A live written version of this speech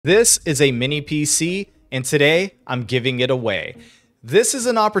This is a mini PC, and today I'm giving it away. This is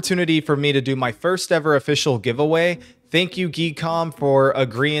an opportunity for me to do my first ever official giveaway. Thank you, GEEKOM, for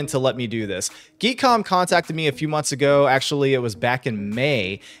agreeing to let me do this. GEEKOM contacted me a few months ago. Actually, it was back in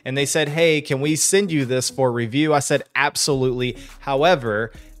May, and they said, hey, can we send you this for review? I said, absolutely.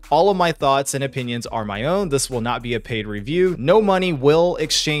 However, all of my thoughts and opinions are my own. This will not be a paid review. No money will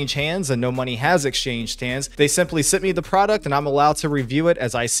exchange hands, and no money has exchanged hands. They simply sent me the product and I'm allowed to review it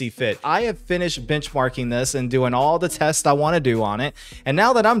as I see fit. I have finished benchmarking this and doing all the tests I want to do on it. And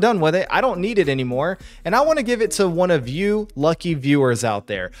now that I'm done with it, I don't need it anymore. And I want to give it to one of you lucky viewers out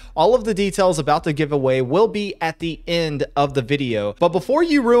there. All of the details about the giveaway will be at the end of the video. But before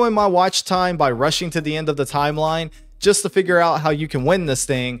you ruin my watch time by rushing to the end of the timeline, just to figure out how you can win this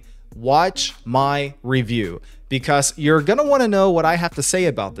thing, watch my review, because you're gonna want to know what I have to say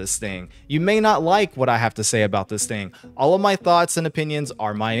about this thing. You may not like what I have to say about this thing. All of my thoughts and opinions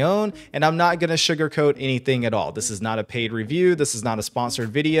are my own, and I'm not gonna sugarcoat anything at all. This is not a paid review. This is not a sponsored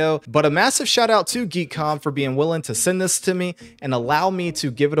video, but a massive shout out to GEEKOM for being willing to send this to me and allow me to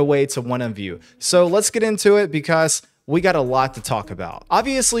give it away to one of you. So let's get into it, because we got a lot to talk about.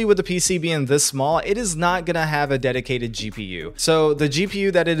 Obviously, with the PC being this small, it is not gonna have a dedicated GPU. So the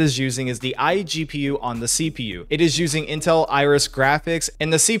GPU that it is using is the iGPU on the CPU. It is using Intel Iris graphics,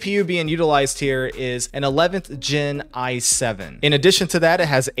 and the CPU being utilized here is an 11th gen i7. In addition to that, it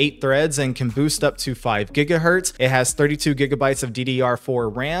has 8 threads and can boost up to 5 gigahertz. It has 32 gigabytes of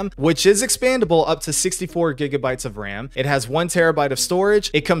DDR4 RAM, which is expandable up to 64 gigabytes of RAM. It has 1 terabyte of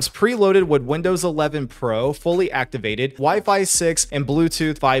storage. It comes preloaded with Windows 11 Pro, fully activated, Wi-Fi 6, and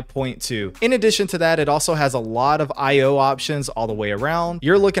Bluetooth 5.2. In addition to that, it also has a lot of I/O options all the way around.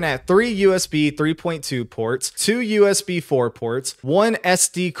 You're looking at 3 USB 3.2 ports, 2 USB 4 ports, 1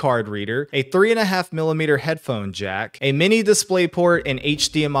 SD card reader, a 3.5mm headphone jack, a mini display port, and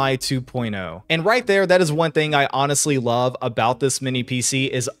HDMI 2.0. And right there, that is one thing I honestly love about this mini PC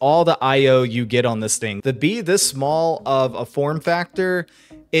is all the I/O you get on this thing. To be this small of a form factor,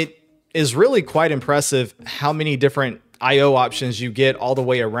 it is really quite impressive how many different I/O options you get all the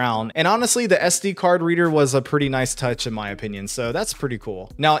way around. And honestly, the SD card reader was a pretty nice touch in my opinion, so that's pretty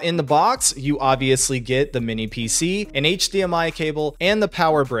cool. Now in the box, you obviously get the mini PC, an HDMI cable, and the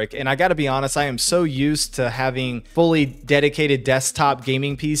power brick. And I gotta be honest, I am so used to having fully dedicated desktop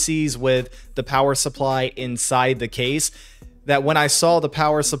gaming PCs with the power supply inside the case that when I saw the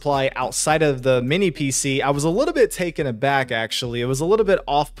power supply outside of the mini PC, I was a little bit taken aback actually. It was a little bit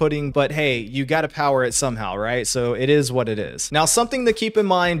off-putting, but hey, you gotta power it somehow, right? So it is what it is. Now, something to keep in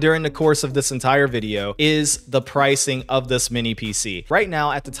mind during the course of this entire video is the pricing of this mini PC. Right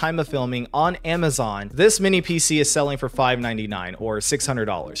now, at the time of filming on Amazon, this mini PC is selling for $599 or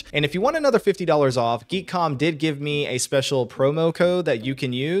 $600. And if you want another $50 off, GEEKOM did give me a special promo code that you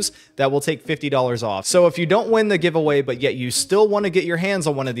can use that will take $50 off. So if you don't win the giveaway, but yet you still want to get your hands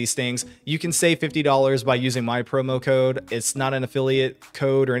on one of these things, you can save $50 by using my promo code. It's not an affiliate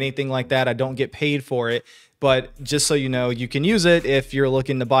code or anything like that. I don't get paid for it, but just so you know, you can use it if you're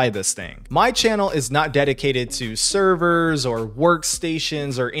looking to buy this thing. My channel is not dedicated to servers or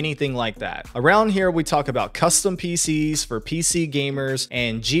workstations or anything like that. Around here, we talk about custom PCs for PC gamers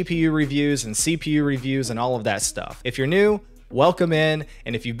and GPU reviews and CPU reviews and all of that stuff. If you're new, welcome in,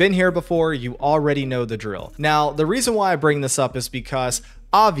 and if you've been here before, you already know the drill. Now, the reason why I bring this up is because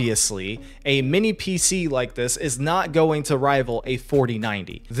obviously, a mini PC like this is not going to rival a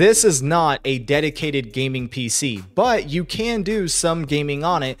 4090. This is not a dedicated gaming PC, but you can do some gaming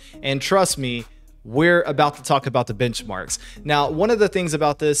on it, and trust me, we're about to talk about the benchmarks. Now, one of the things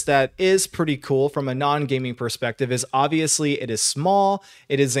about this that is pretty cool from a non-gaming perspective is obviously it is small,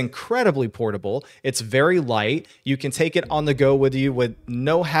 it is incredibly portable, it's very light, you can take it on the go with you with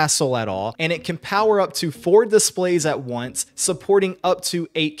no hassle at all, and it can power up to 4 displays at once, supporting up to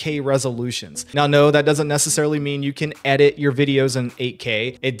 8K resolutions. Now, no, that doesn't necessarily mean you can edit your videos in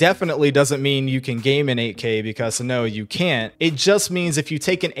 8K. It definitely doesn't mean you can game in 8K, because no, you can't. It just means if you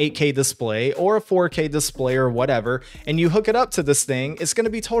take an 8K display or a 4K display or whatever, and you hook it up to this thing, it's going to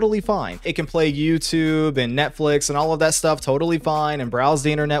be totally fine. It can play YouTube and Netflix and all of that stuff totally fine and browse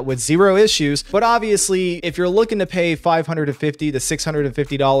the internet with 0 issues. But obviously, if you're looking to pay $550 to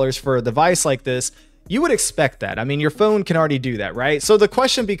 $650 for a device like this, You would expect that. I mean, your phone can already do that, right? So the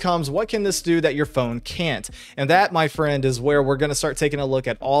question becomes, what can this do that your phone can't? And that, my friend, is where we're going to start taking a look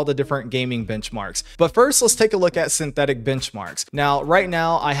at all the different gaming benchmarks. But first, let's take a look at synthetic benchmarks. Now, right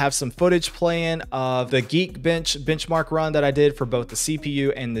now, I have some footage playing of the Geekbench benchmark run that I did for both the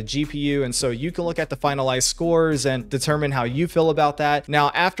CPU and the GPU. And so you can look at the finalized scores and determine how you feel about that.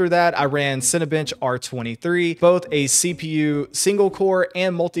 Now, after that, I ran Cinebench R23, both a CPU single core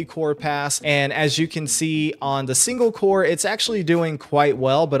and multi-core pass. And as you can see on the single core, it's actually doing quite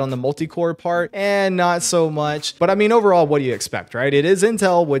well, but on the multi-core part, and not so much. But I mean, overall, what do you expect, right? It is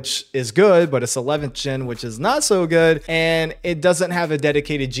Intel, which is good, but it's 11th gen, which is not so good, and it doesn't have a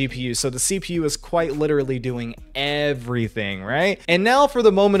dedicated GPU. So the CPU is quite literally doing everything, right? And now for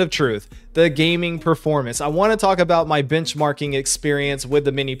the moment of truth, the gaming performance. I want to talk about my benchmarking experience with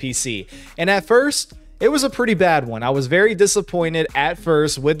the mini PC. And at first, it was a pretty bad one. I was very disappointed at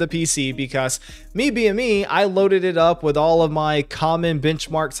first with the PC because me being me, I loaded it up with all of my common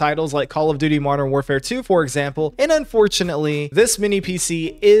benchmark titles like Call of Duty Modern Warfare 2, for example. And unfortunately, this mini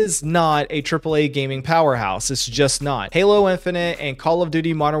PC is not a AAA gaming powerhouse. It's just not. Halo Infinite and Call of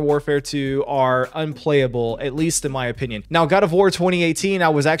Duty Modern Warfare 2 are unplayable, at least in my opinion. Now, God of War 2018, I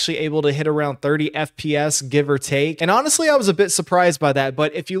was actually able to hit around 30 FPS, give or take. And honestly, I was a bit surprised by that.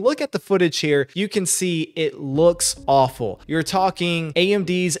 But if you look at the footage here, you can see it looks awful. You're talking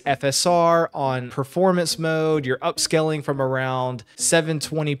AMD's FSR on performance mode. You're upscaling from around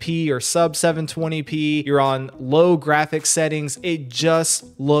 720p or sub 720p. You're on low graphics settings. It just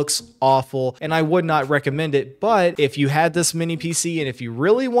looks awful, and I would not recommend it. But if you had this mini PC and if you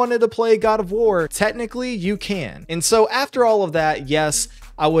really wanted to play God of War, technically you can. And so after all of that, yes,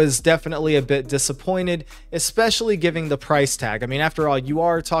 I was definitely a bit disappointed, especially given the price tag. I mean, after all, you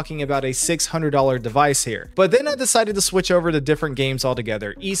are talking about a $600 device here. But then I decided to switch over to different games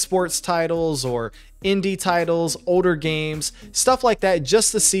altogether, esports titles or indie titles, older games, stuff like that,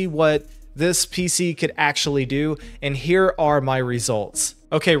 just to see what this PC could actually do. And here are my results.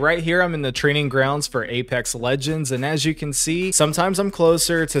 Okay, right here, I'm in the training grounds for Apex Legends, and as you can see, sometimes I'm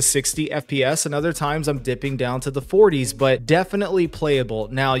closer to 60 FPS, and other times I'm dipping down to the 40s, but definitely playable.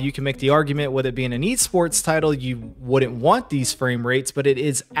 Now, you can make the argument with it being an esports title, you wouldn't want these frame rates, but it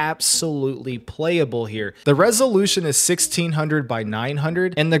is absolutely playable here. The resolution is 1600 by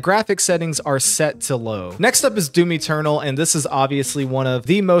 900, and the graphic settings are set to low. Next up is Doom Eternal, and this is obviously one of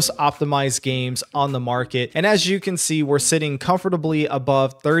the most optimized games on the market, and as you can see, we're sitting comfortably above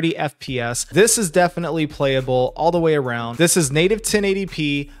 30 FPS. This is definitely playable all the way around. This is native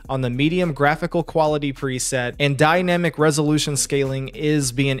 1080p on the medium graphical quality preset, and dynamic resolution scaling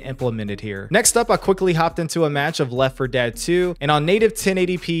is being implemented here. Next up, I quickly hopped into a match of Left 4 Dead 2, and on native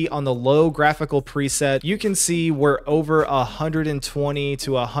 1080p on the low graphical preset, you can see we're over 120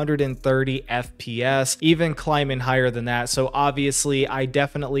 to 130 FPS, even climbing higher than that. So obviously, I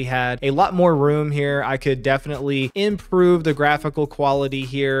definitely had a lot more room here. I could definitely improve the graphical quality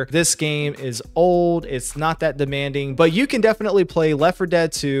here. This game is old, it's not that demanding, but you can definitely play Left 4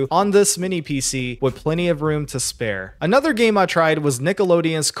 Dead 2 on this mini PC with plenty of room to spare. Another game I tried was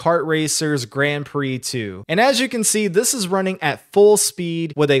Nickelodeon's Kart Racers Grand Prix 2. And as you can see, this is running at full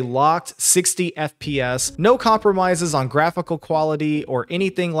speed with a locked 60 FPS, no compromises on graphical quality or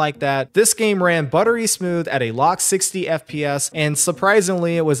anything like that. This game ran buttery smooth at a locked 60 FPS, and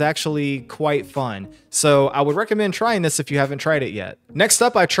surprisingly, it was actually quite fun. So I would recommend trying this if you haven't tried it yet. Next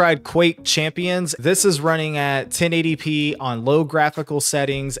up, I tried Quake Champions. This is running at 1080p on low graphical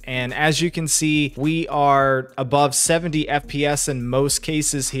settings, and as you can see, we are above 70 FPS in most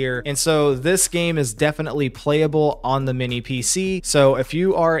cases here, and so this game is definitely playable on the mini PC. So if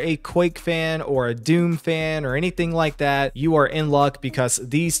you are a Quake fan or a Doom fan or anything like that, you are in luck because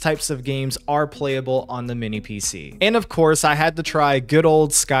these types of games are playable on the mini PC. And of course, I had to try good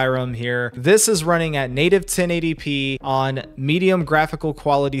old Skyrim here. This is running at native 1080p on medium graphical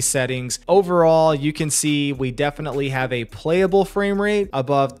quality settings. Overall, you can see we definitely have a playable frame rate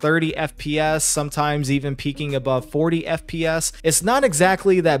above 30 FPS, sometimes even peaking above 40 FPS. It's not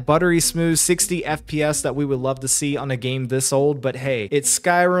exactly that buttery smooth 60 FPS that we would love to see on a game this old, but hey, it's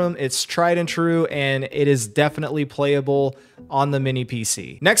Skyrim, it's tried and true, and it is definitely playable on the mini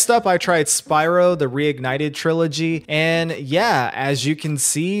PC. Next up, I tried Spyro, the Reignited trilogy, and yeah, as you can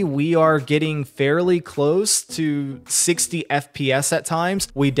see, we are getting fairly close to 60 FPS at times.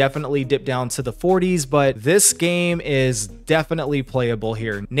 We definitely dip down to the 40s, but this game is definitely playable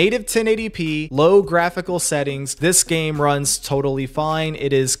here. Native 1080p, low graphical settings. This game runs totally fine.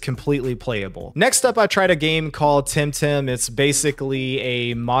 It is completely playable. Next up, I tried a game called Tim. It's basically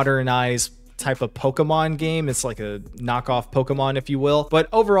a modernized type of Pokemon game. It's like a knockoff Pokemon, if you will. But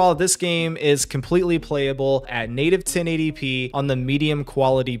overall, this game is completely playable at native 1080p on the medium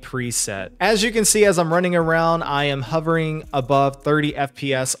quality preset. As you can see, as I'm running around, I am hovering above 30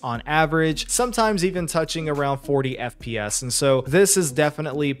 FPS on average, sometimes even touching around 40 FPS. And so this is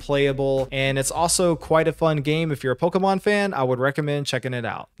definitely playable, and it's also quite a fun game. If you're a Pokemon fan, I would recommend checking it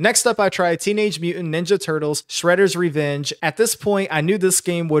out. Next up, I tried Teenage Mutant Ninja Turtles Shredder's Revenge. At this point, I knew this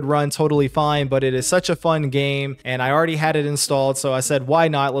game would run totally fine, but it is such a fun game, and I already had it installed, so I said, why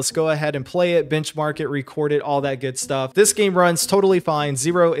not? Let's go ahead and play it, benchmark it, record it, all that good stuff. This game runs totally fine,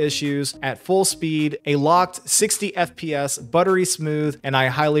 zero issues, at full speed, a locked 60 FPS, buttery smooth, and I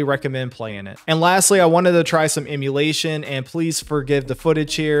highly recommend playing it. And lastly, I wanted to try some emulation, and please forgive the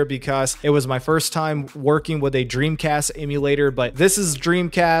footage here because it was my first time working with a Dreamcast emulator, but this is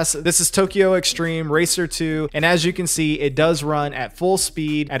Dreamcast, this is Tokyo Extreme Racer 2, and as you can see, it does run at full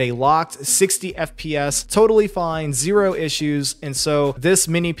speed at a locked 60 FPS, totally fine, zero issues, and so this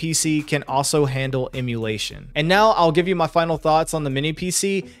mini PC can also handle emulation. And now I'll give you my final thoughts on the mini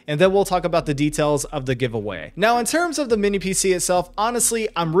PC, and then we'll talk about the details of the giveaway. Now, in terms of the mini PC itself, honestly,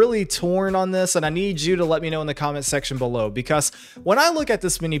 I'm really torn on this, and I need you to let me know in the comment section below, because when I look at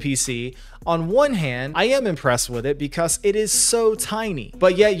this mini PC, on one hand, I am impressed with it because it is so tiny,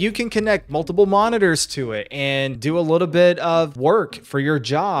 but yet you can connect multiple monitors to it and do a little bit of work for your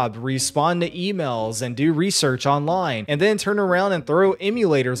job, respond to emails and do research online, and then turn around and throw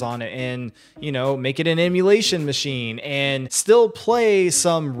emulators on it and, you know, make it an emulation machine and still play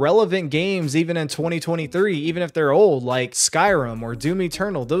some relevant games even in 2023, even if they're old, like Skyrim or Doom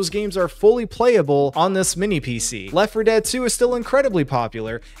Eternal. Those games are fully playable on this mini PC. Left 4 Dead 2 is still incredibly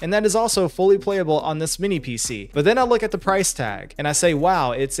popular, and that is also fully playable on this mini PC. But then I look at the price tag and I say,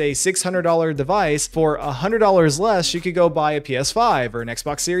 wow, it's a $600 device. For $100 less, you could go buy a PS5 or an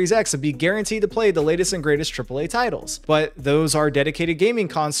Xbox Series X and be guaranteed to play the latest and greatest AAA titles. But those are dedicated gaming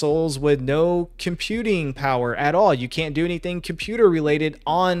consoles with no computing power at all. You can't do anything computer related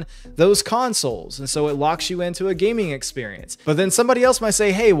on those consoles, and so it locks you into a gaming experience. But then somebody else might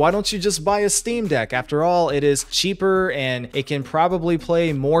say, hey, why don't you just buy a Steam Deck? After all, it is cheaper and it can probably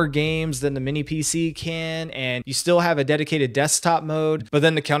play more games than the mini PC can, and you still have a dedicated desktop mode. But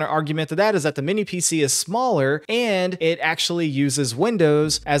then the counter argument to that is that the mini PC is smaller and it actually uses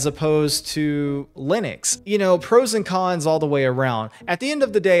Windows as opposed to Linux. You know, pros and cons all the way around. At the end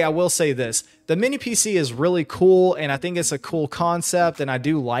of the day, I will say this: the mini PC is really cool, and I think it's a cool concept, and I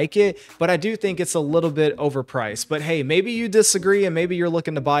do like it, but I do think it's a little bit overpriced. But hey, maybe you disagree and maybe you're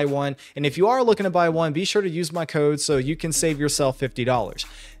looking to buy one. And if you are looking to buy one, be sure to use my code so you can save yourself $50.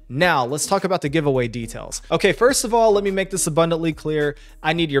 Now, let's talk about the giveaway details. Okay, first of all, let me make this abundantly clear.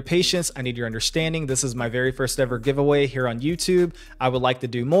 I need your patience. I need your understanding. This is my very first ever giveaway here on YouTube. I would like to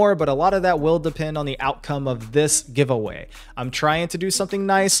do more, but a lot of that will depend on the outcome of this giveaway. I'm trying to do something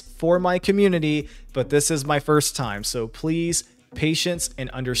nice for my community, but this is my first time. So please, patience and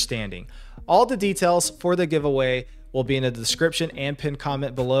understanding. All the details for the giveaway will be in the description and pinned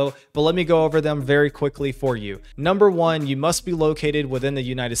comment below, but let me go over them very quickly for you. Number 1, you must be located within the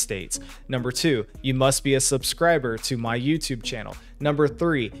United States. Number 2, you must be a subscriber to my YouTube channel. Number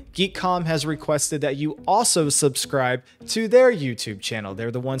 3, GEEKOM has requested that you also subscribe to their YouTube channel.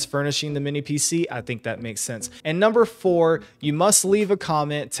 They're the ones furnishing the mini PC. I think that makes sense. And number 4, you must leave a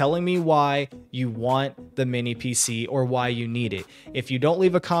comment telling me why you want the mini PC or why you need it. If you don't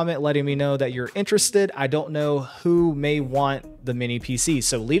leave a comment letting me know that you're interested, I don't know who may want the mini PC.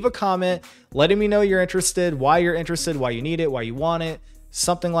 So leave a comment letting me know you're interested, why you need it, why you want it,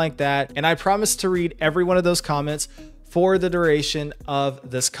 something like that. And I promise to read every one of those comments for the duration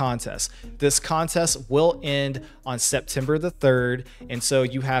of this contest. This contest will end on September the 3rd. And so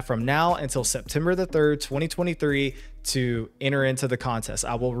you have from now until September the 3rd, 2023 to enter into the contest.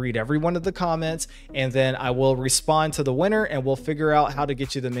 I will read every one of the comments and then I will respond to the winner and we'll figure out how to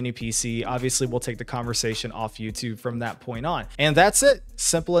get you the mini PC. Obviously, we'll take the conversation off YouTube from that point on. And that's it.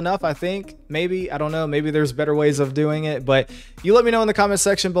 Simple enough, I think. Maybe, I don't know, maybe there's better ways of doing it, but you let me know in the comment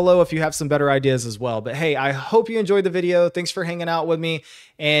section below if you have some better ideas as well. But hey, I hope you enjoyed the video. Thanks for hanging out with me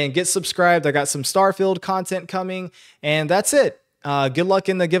and get subscribed. I got some Starfield content coming and that's it. Good luck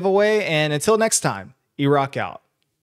in the giveaway and until next time, Erock out.